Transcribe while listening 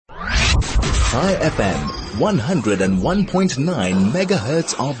High FM, 101.9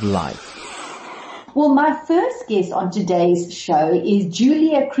 megahertz of life. Well, my first guest on today's show is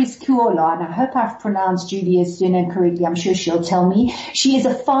Giulia Criscuolo, and I hope I've pronounced Giulia's surname correctly. I'm sure she'll tell me. She is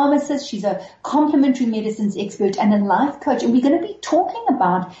a pharmacist, she's a complementary medicines expert and a life coach, and we're going to be talking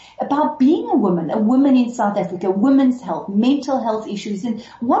about being a woman in South Africa, women's health, mental health issues, and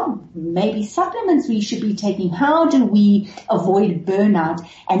what maybe supplements we should be taking. How do we avoid burnout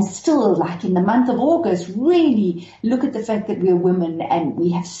and still, like in the month of August, really look at the fact that we're women and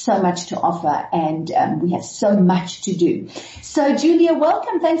we have so much to offer and we have so much to do. So, Giulia,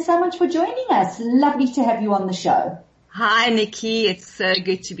 welcome. Thanks so much for joining us. Lovely to have you on the show. Hi, Nikki. It's so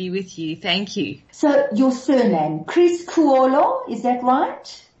good to be with you. Thank you. So, your surname, Criscuolo, is that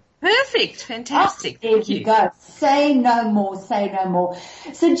right? Perfect. Fantastic. There you go. Say no more.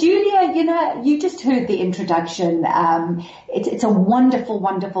 So, Giulia, you just heard the introduction. It's a wonderful,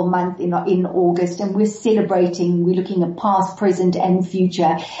 wonderful month in August, and we're celebrating. We're looking at past, present, and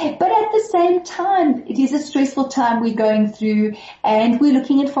future. But at the same time, it is a stressful time we're going through, and we're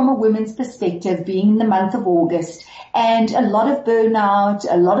looking at it from a woman's perspective, being in the month of August. And a lot of burnout,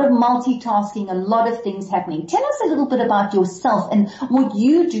 a lot of multitasking, a lot of things happening. Tell us a little bit about yourself and what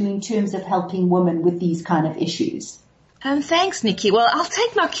you do in terms of helping women with these kind of issues. Thanks, Nikki. Well, I'll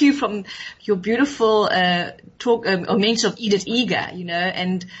take my cue from your beautiful talk or mention of Edith Eger,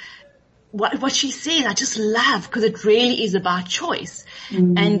 and what she said I just love, because it really is about choice.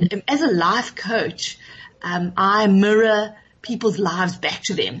 Mm-hmm. And as a life coach, I mirror people's lives back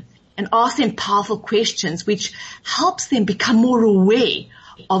to them and ask them powerful questions, which helps them become more aware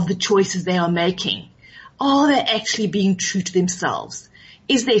of the choices they are making. Are they actually being true to themselves?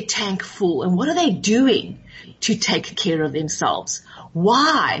 Is their tank full? And what are they doing to take care of themselves?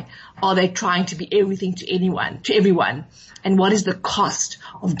 Why are they trying to be everything to everyone? And what is the cost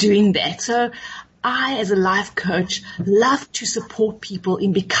of doing that? So I, as a life coach, love to support people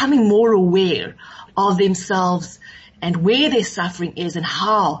in becoming more aware of themselves and where their suffering is and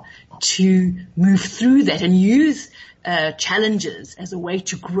how to move through that and use challenges as a way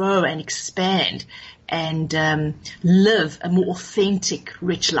to grow and expand and live a more authentic,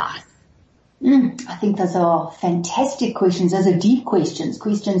 rich life. I think those are fantastic questions. Those are deep questions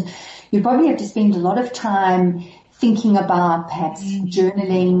you probably have to spend a lot of time thinking about, perhaps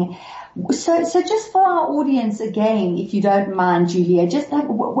journaling. So just for our audience again, if you don't mind, Giulia, just like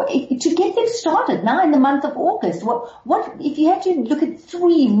to get them started now in the month of August, what if you had to look at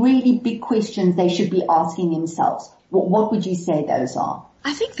 3 really big questions they should be asking themselves, what would you say those are?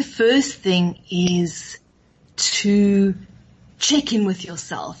 I think the first thing is to check in with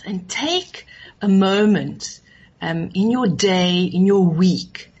yourself and take a moment in your day, in your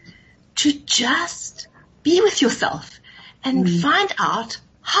week, to just be with yourself and find out,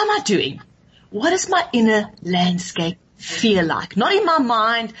 how am I doing? What does my inner landscape feel like? Not in my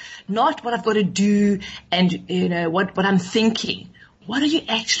mind, not what I've got to do and, what I'm thinking. What are you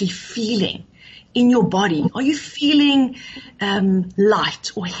actually feeling in your body? Are you feeling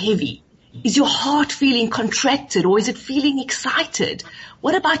light or heavy? Is your heart feeling contracted or is it feeling excited?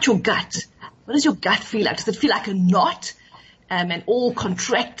 What about your gut? What does your gut feel like? Does it feel like a knot and all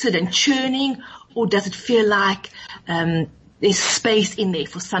contracted and churning, or does it feel like there's space in there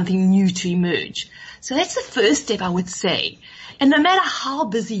for something new to emerge? So that's the first step, I would say. And no matter how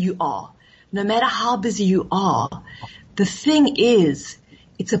busy you are, the thing is,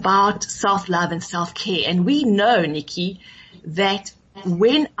 it's about self-love and self-care. And we know, Nikki, that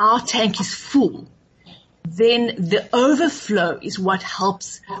when our tank is full, then the overflow is what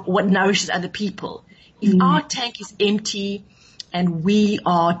helps, what nourishes other people. If our tank is empty and we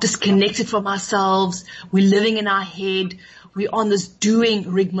are disconnected from ourselves, we're living in our head, we're on this doing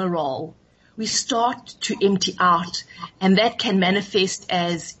rigmarole, we start to empty out, and that can manifest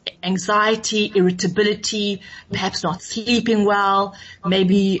as anxiety, irritability, perhaps not sleeping well,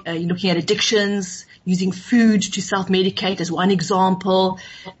 maybe you're looking at addictions, using food to self-medicate as one example.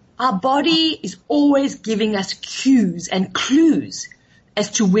 Our body is always giving us cues and clues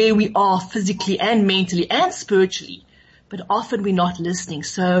as to where we are physically and mentally and spiritually, but often we're not listening.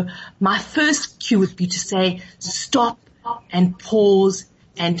 So my first cue would be to say, stop and pause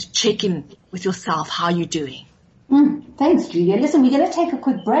and check in with yourself, how you're doing. Thanks, Giulia. Listen, we're going to take a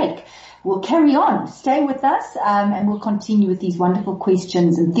quick break. We'll carry on. Stay with us, and we'll continue with these wonderful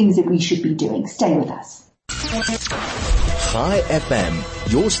questions and things that we should be doing. Stay with us. High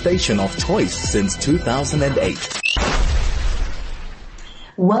FM, your station of choice since 2008.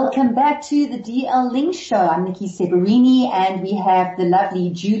 Welcome back to the DL Link Show. I'm Nikki Severini, and we have the lovely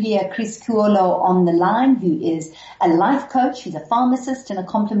Giulia Criscuolo on the line, who is a life coach. She's a pharmacist and a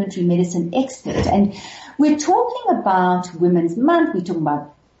complementary medicine expert. And we're talking about Women's Month. We're talking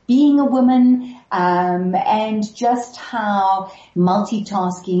about being a woman, and just how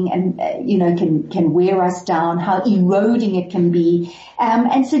multitasking and, can wear us down, how eroding it can be.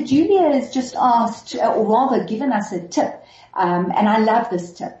 And so Giulia has just asked, or rather given us a tip. And I love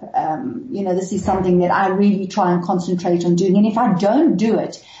this tip. This is something that I really try and concentrate on doing. And if I don't do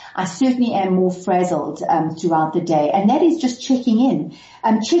it, I certainly am more frazzled throughout the day. And that is just checking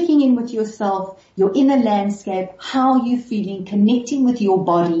in with yourself, your inner landscape, how you're feeling, connecting with your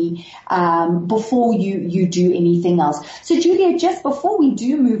body before you do anything else. So Giulia, just before we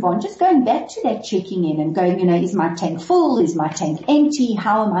do move on, just going back to that checking in and going, is my tank full? Is my tank empty?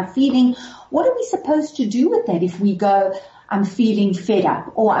 How am I feeling? What are we supposed to do with that if we go, I'm feeling fed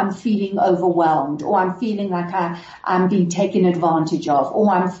up, or I'm feeling overwhelmed, or I'm feeling like I'm being taken advantage of, or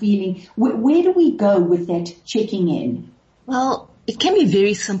I'm feeling, where do we go with that checking in? Well, it can be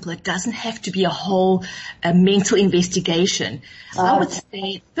very simple. It doesn't have to be a whole mental investigation. So I would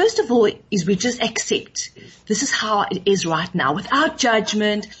say, first of all, is we just accept this is how it is right now, without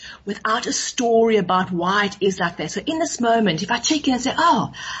judgment, without a story about why it is like that. So in this moment, if I check in and say,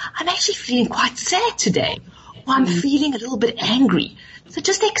 I'm actually feeling quite sad today, or I'm feeling a little bit angry. So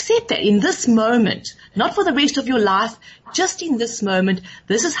just accept that in this moment, not for the rest of your life, just in this moment,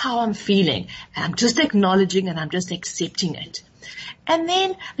 this is how I'm feeling. And I'm just acknowledging and I'm just accepting it. And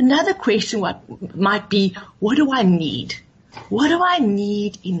then another question might be, what do I need? What do I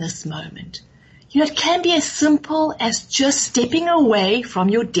need in this moment? It can be as simple as just stepping away from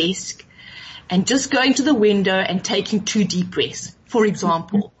your desk and just going to the window and taking 2 deep breaths, for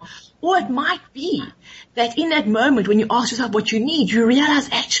example. Or it might be that in that moment when you ask yourself what you need, you realize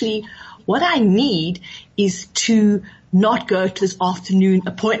actually what I need is to not go to this afternoon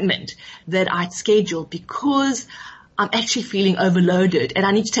appointment that I'd scheduled because I'm actually feeling overloaded and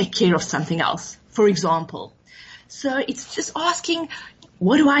I need to take care of something else, for example. So it's just asking,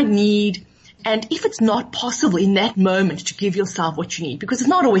 what do I need? And if it's not possible in that moment to give yourself what you need, because it's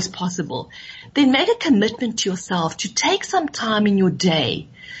not always possible, then make a commitment to yourself to take some time in your day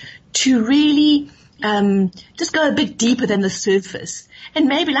to really just go a bit deeper than the surface. And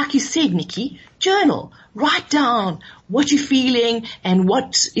maybe, like you said, Nikki, journal. Write down what you're feeling and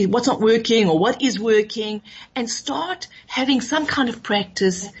what's not working or what is working, and start having some kind of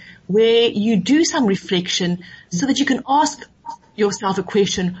practice where you do some reflection so that you can ask yourself a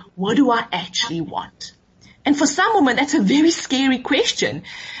question, what do I actually want? And for some women, that's a very scary question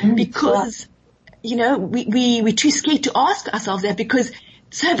because, we're too scared to ask ourselves that because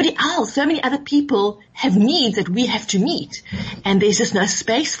so many other people have needs that we have to meet, and there's just no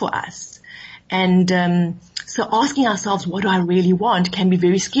space for us. And so asking ourselves, what do I really want, can be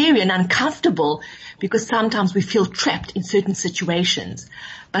very scary and uncomfortable because sometimes we feel trapped in certain situations.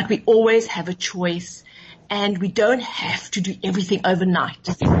 But we always have a choice, and we don't have to do everything overnight.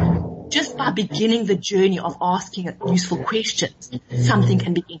 Just by beginning the journey of asking useful questions, something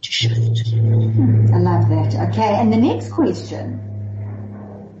can begin to shift. I love that. Okay, and the next question.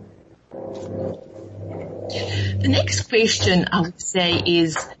 The next question I would say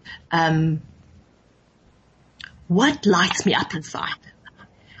is, what lights me up inside?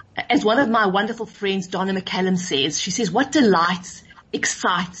 As one of my wonderful friends, Donna McCallum, says, she says, what delights,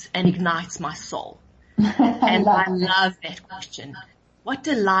 excites, and ignites my soul? And I love that question. What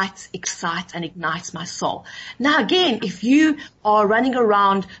delights, excites, and ignites my soul? Now again, if you are running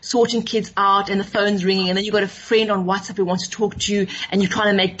around sorting kids out and the phone's ringing and then you've got a friend on WhatsApp who wants to talk to you and you're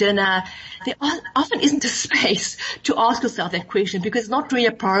trying to make dinner, there often isn't a space to ask yourself that question because it's not really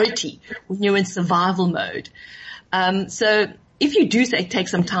a priority when you're in survival mode. So if you do take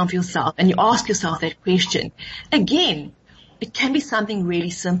some time for yourself and you ask yourself that question, again, it can be something really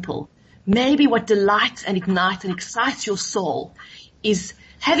simple. Maybe what delights and ignites and excites your soul is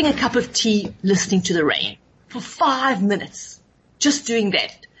having a cup of tea, listening to the rain for 5 minutes, just doing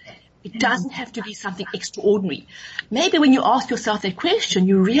that. It doesn't have to be something extraordinary. Maybe when you ask yourself that question,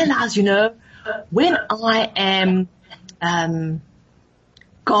 you realize, when I am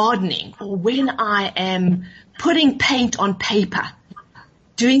gardening or when I am putting paint on paper,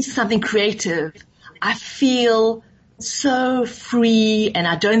 doing something creative, I feel so free and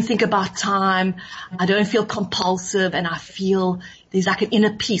I don't think about time. I don't feel compulsive and I feel there's like an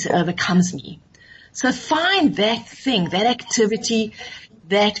inner peace that overcomes me. So find that thing, that activity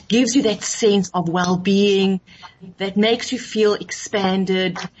that gives you that sense of well-being, that makes you feel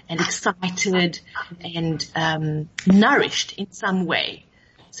expanded and excited and nourished in some way.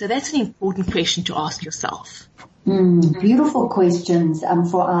 So that's an important question to ask yourself. Beautiful questions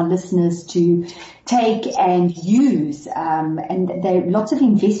for our listeners to take and use, and there are lots of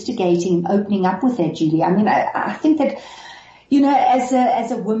investigating, opening up with that, Julia. I mean, I think that,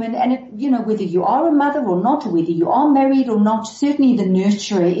 as a woman, and whether you are a mother or not, or whether you are married or not, certainly the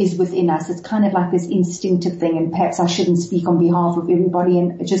nurturer is within us. It's kind of like this instinctive thing, and perhaps I shouldn't speak on behalf of everybody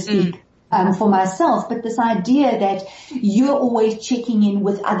and just speak for myself, but this idea that you're always checking in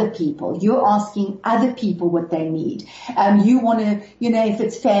with other people. You're asking other people what they need. You want to, if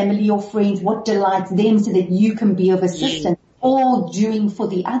it's family or friends, what delights them so that you can be of assistance. All doing for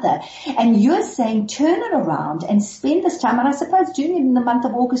the other. And you're saying turn it around and spend this time. And I suppose doing it in the month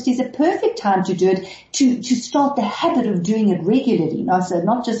of August is a perfect time to do it, to start the habit of doing it regularly, so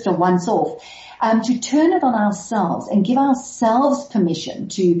not just a once off. To turn it on ourselves and give ourselves permission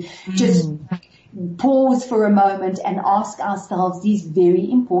to just pause for a moment and ask ourselves these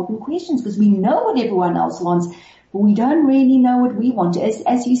very important questions, because we know what everyone else wants, but we don't really know what we want.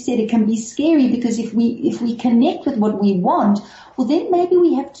 As you said, it can be scary, because if we connect with what we want, well, then maybe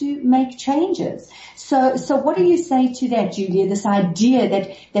we have to make changes. So what do you say to that, Giulia? This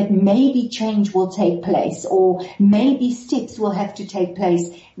idea that maybe change will take place, or maybe steps will have to take place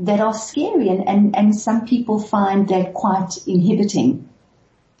that are scary, and some people find that quite inhibiting.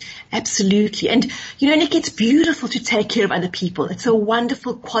 Absolutely. And, Nick, it's beautiful to take care of other people. It's a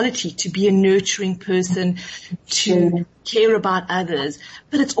wonderful quality to be a nurturing person, to care about others.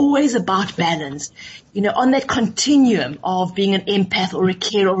 But it's always about balance. On that continuum of being an empath or a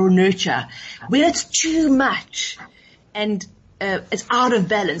carer or a nurturer, when it's too much and it's out of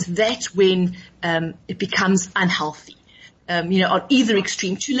balance, that's when it becomes unhealthy. On either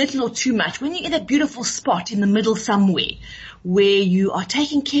extreme, too little or too much. When you're in that beautiful spot in the middle somewhere where you are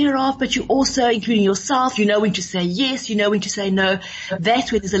taken care of, but you also, including yourself, you know when to say yes, you know when to say no,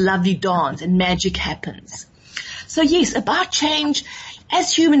 that's where there's a lovely dance and magic happens. So yes, about change,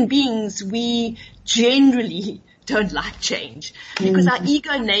 as human beings, we generally don't like change because our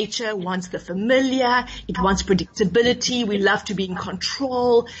ego nature wants the familiar, it wants predictability, we love to be in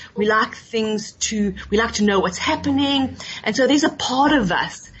control, we like to know what's happening, and so there's a part of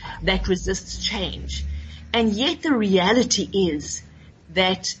us that resists change. And yet the reality is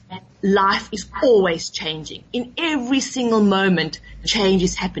that life is always changing. In every single moment, change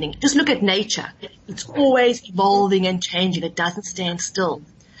is happening. Just look at nature. It's always evolving and changing. It doesn't stand still.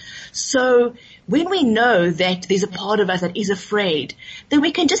 So when we know that there's a part of us that is afraid, then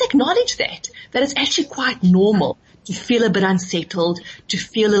we can just acknowledge that it's actually quite normal to feel a bit unsettled, to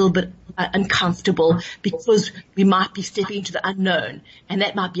feel a little bit uncomfortable, because we might be stepping into the unknown, and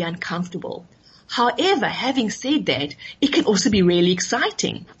that might be uncomfortable. However, having said that, it can also be really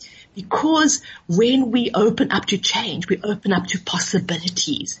exciting, because when we open up to change, we open up to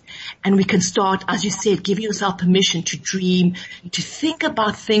possibilities, and we can start, as you said, giving yourself permission to dream, to think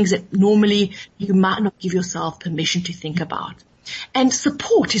about things that normally you might not give yourself permission to think about. And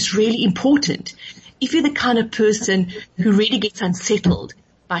support is really important. If you're the kind of person who really gets unsettled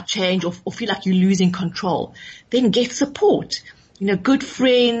by change or feel like you're losing control, then get support. Good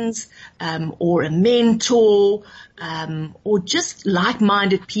friends, or a mentor, or just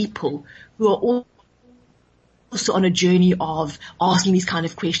like-minded people who are also on a journey of asking these kind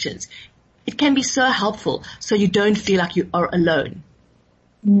of questions. It can be so helpful, so you don't feel like you are alone.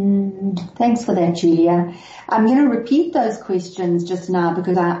 Thanks for that, Giulia. I'm going to repeat those questions just now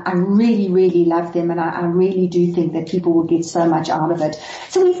because I really, really love them, and I really do think that people will get so much out of it.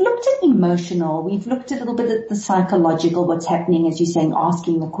 So we've looked at emotional, we've looked a little bit at the psychological, what's happening, as you're saying,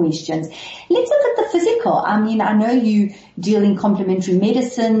 asking the questions. Let's look at the physical. I mean, I know you deal in complementary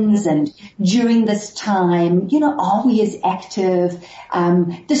medicines, and during this time, are we as active?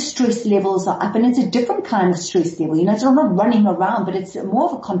 The stress levels are up, and it's a different kind of stress level. It's not running around, but it's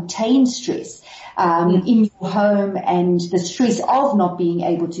more of a contained stress in your home, and the stress of not being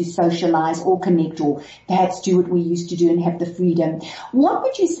able to socialize or connect or perhaps do what we used to do and have the freedom. What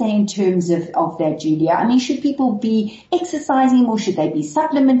would you say in terms of that, Giulia? I mean, should people be exercising more? Should they be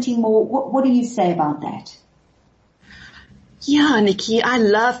supplementing more? What do you say about that? Yeah, Nikki, I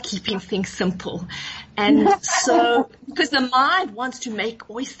love keeping things simple. And so, because the mind wants to make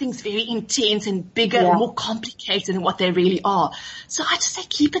always things very intense and bigger and more complicated than what they really are. So I just say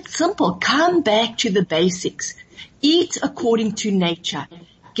keep it simple. Come back to the basics. Eat according to nature.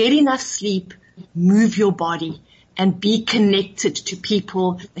 Get enough sleep. Move your body. And be connected to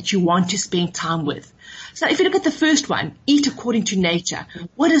people that you want to spend time with. So if you look at the first one, eat according to nature.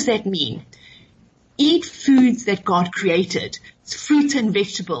 What does that mean? Eat foods that God created. fruits and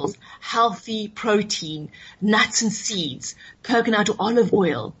vegetables, healthy protein, nuts and seeds, coconut or olive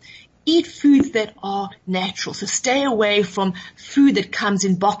oil. Eat foods that are natural. So stay away from food that comes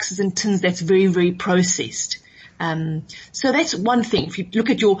in boxes and tins that's very, very processed. So that's one thing. If you look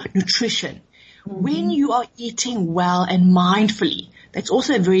at your nutrition, when you are eating well and mindfully, that's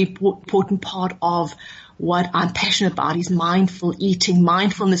also a very important part of what I'm passionate about is mindful eating,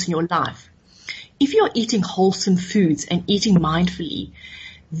 mindfulness in your life. If you're eating wholesome foods and eating mindfully,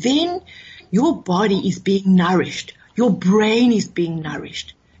 then your body is being nourished. Your brain is being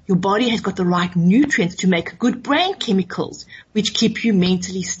nourished. Your body has got the right nutrients to make good brain chemicals, which keep you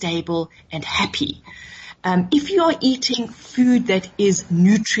mentally stable and happy. If you are eating food that is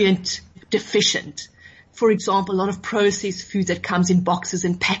nutrient deficient, for example, a lot of processed food that comes in boxes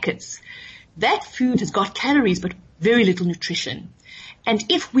and packets, that food has got calories but very little nutrition. And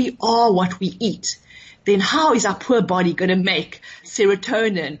if we are what we eat, then how is our poor body going to make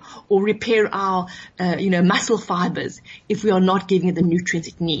serotonin or repair our, muscle fibers if we are not giving it the nutrients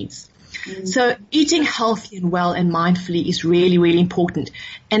it needs? So eating healthy and well and mindfully is really, really important.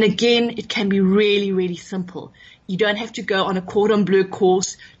 And again, it can be really, really simple. You don't have to go on a cordon bleu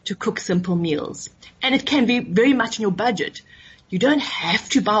course to cook simple meals. And it can be very much in your budget. You don't have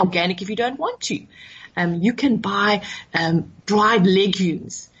to buy organic if you don't want to. You can buy dried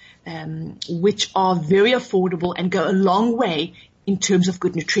legumes, which are very affordable and go a long way in terms of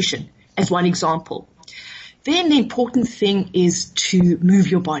good nutrition, as one example. Then the important thing is to move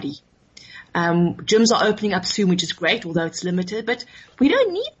your body. Gyms are opening up soon, which is great, although it's limited, but we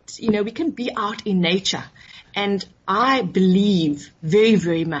don't need, we can be out in nature. And I believe very,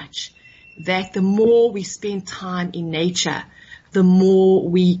 very much that the more we spend time in nature, the more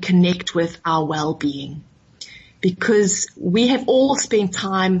we connect with our well-being. Because we have all spent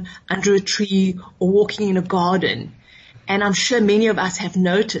time under a tree or walking in a garden. And I'm sure many of us have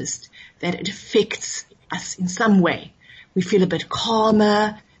noticed that it affects us in some way. We feel a bit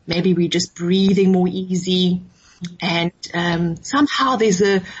calmer. Maybe we're just breathing more easy. And somehow there's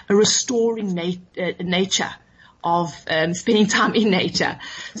a restoring nature of spending time in nature.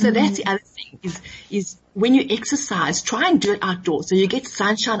 So that's the other thing is when you exercise, try and do it outdoors. So you get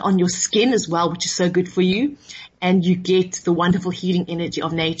sunshine on your skin as well, which is so good for you. And you get the wonderful healing energy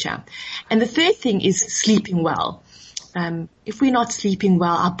of nature. And the third thing is sleeping well. If we're not sleeping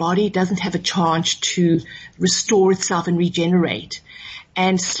well, our body doesn't have a chance to restore itself and regenerate.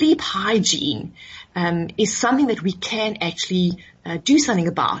 And sleep hygiene is something that we can actually do something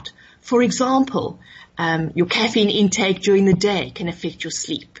about. For example, your caffeine intake during the day can affect your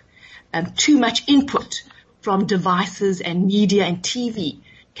sleep. Too much input from devices and media and TV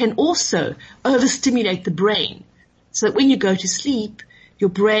can also overstimulate the brain. So that when you go to sleep, your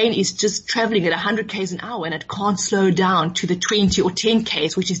brain is just traveling at 100 k's an hour and it can't slow down to the 20 or 10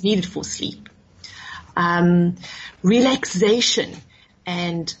 k's, which is needed for sleep. Relaxation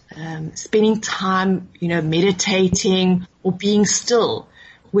and spending time, meditating or being still,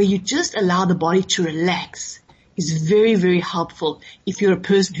 where you just allow the body to relax, is very, very helpful if you're a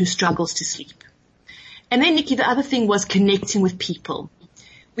person who struggles to sleep. And then, Nikki, the other thing was connecting with people.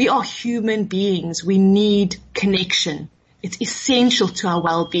 We are human beings. We need connection. It's essential to our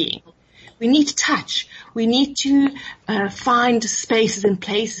well-being. We need touch. We need to find spaces and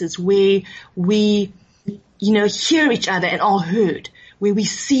places where we, hear each other and are heard, where we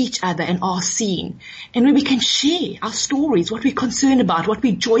see each other and are seen, and where we can share our stories, what we're concerned about, what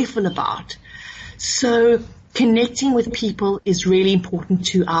we're joyful about. So connecting with people is really important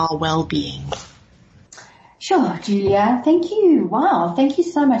to our well-being. Sure, Giulia. Thank you. Wow. Thank you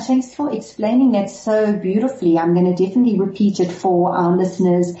so much. Thanks for explaining that so beautifully. I'm going to definitely repeat it for our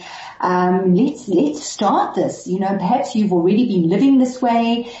listeners. Let's start this. Perhaps you've already been living this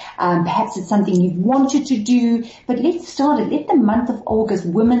way. Perhaps it's something you've wanted to do, but let's start it. Let the month of August,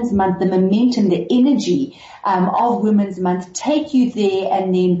 Women's Month, the momentum, the energy, of Women's Month take you there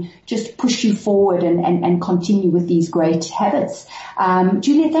and then just push you forward and continue with these great habits.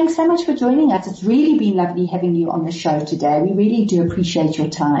 Giulia, thanks so much for joining us. It's really been lovely having you on the show today. We really do appreciate your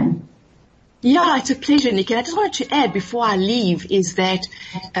time. Yeah, it's a pleasure, Nikki. I just wanted to add before I leave is that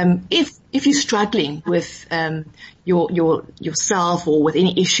if you're struggling with yourself or with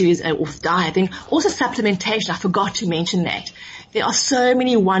any issues with diet, then also supplementation. I forgot to mention that. There are so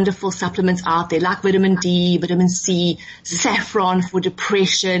many wonderful supplements out there, like vitamin D, vitamin C, saffron for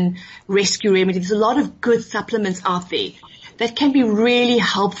depression, rescue remedy. There's a lot of good supplements out there that can be really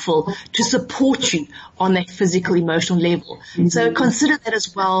helpful to support you on that physical, emotional level. Mm-hmm. So consider that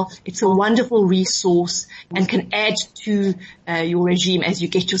as well. It's a wonderful resource and can add to your regime as you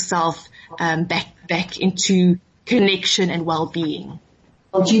get yourself back into connection and well-being.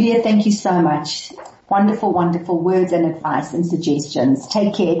 Well, Giulia, thank you so much. Wonderful, wonderful words and advice and suggestions.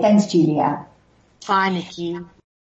 Take care. Thanks, Giulia. Bye, Nikki.